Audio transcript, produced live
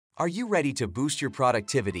Are you ready to boost your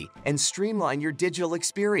productivity and streamline your digital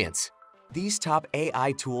experience? These top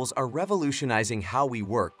AI tools are revolutionizing how we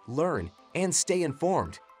work, learn, and stay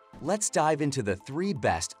informed. Let's dive into the 3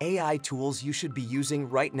 best AI tools you should be using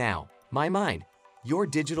right now. Mymind, your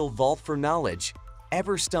digital vault for knowledge.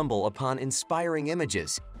 Ever stumble upon inspiring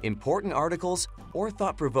images, important articles, or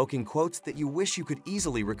thought-provoking quotes that you wish you could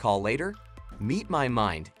easily recall later? Meet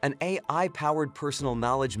Mymind, an AI-powered personal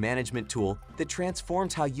knowledge management tool that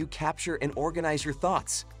transforms how you capture and organize your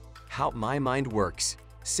thoughts. How Mymind works.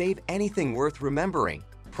 Save anything worth remembering,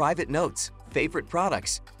 private notes, favorite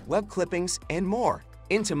products, web clippings, and more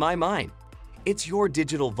into Mymind. It's your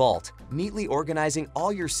digital vault, neatly organizing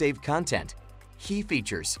all your saved content. Key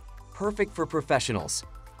features. Perfect for professionals.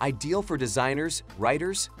 Ideal for designers,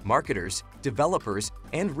 writers, marketers, developers,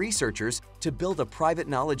 and researchers to build a private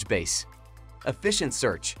knowledge base. Efficient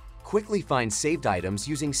search. Quickly find saved items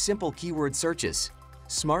using simple keyword searches.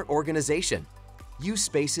 Smart organization. Use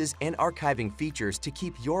spaces and archiving features to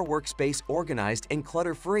keep your workspace organized and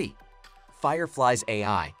clutter-free.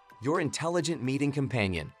 Fireflies.ai, your intelligent meeting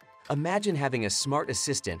companion. Imagine having a smart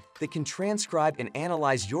assistant that can transcribe and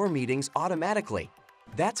analyze your meetings automatically.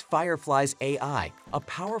 That's Fireflies.ai, a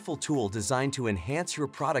powerful tool designed to enhance your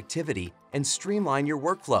productivity and streamline your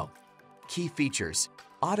workflow. Key features.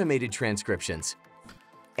 Automated transcriptions.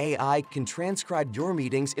 AI can transcribe your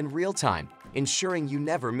meetings in real time, ensuring you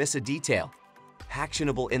never miss a detail.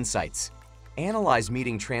 Actionable insights. Analyze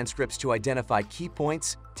meeting transcripts to identify key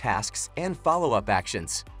points, tasks, and follow-up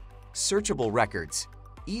actions. Searchable records.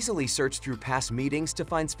 Easily search through past meetings to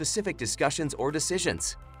find specific discussions or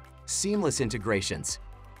decisions. Seamless integrations.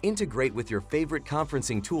 Integrate with your favorite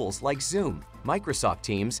conferencing tools like Zoom, Microsoft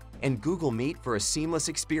Teams, and Google Meet for a seamless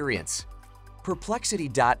experience.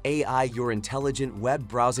 Perplexity.ai, your intelligent web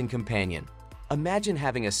browsing companion. Imagine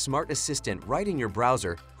having a smart assistant right in your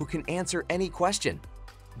browser who can answer any question.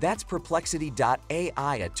 That's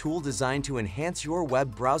Perplexity.ai, a tool designed to enhance your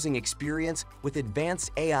web browsing experience with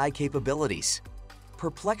advanced AI capabilities.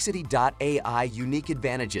 Perplexity.ai unique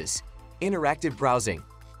advantages. Interactive browsing.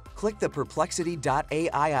 Click the Perplexity.ai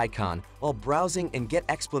icon while browsing and get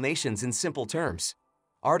explanations in simple terms.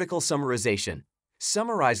 Article summarization.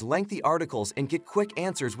 Summarize lengthy articles and get quick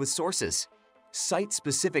answers with sources.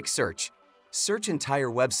 Site-specific search. Search entire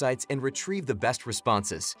websites and retrieve the best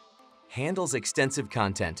responses. Handles extensive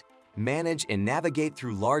content. Manage and navigate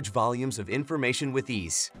through large volumes of information with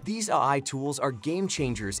ease. These AI tools are game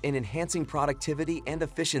changers in enhancing productivity and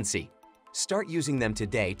efficiency. Start using them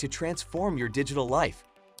today to transform your digital life.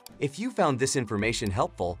 If you found this information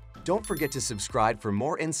helpful, don't forget to subscribe for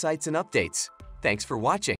more insights and updates. Thanks for watching.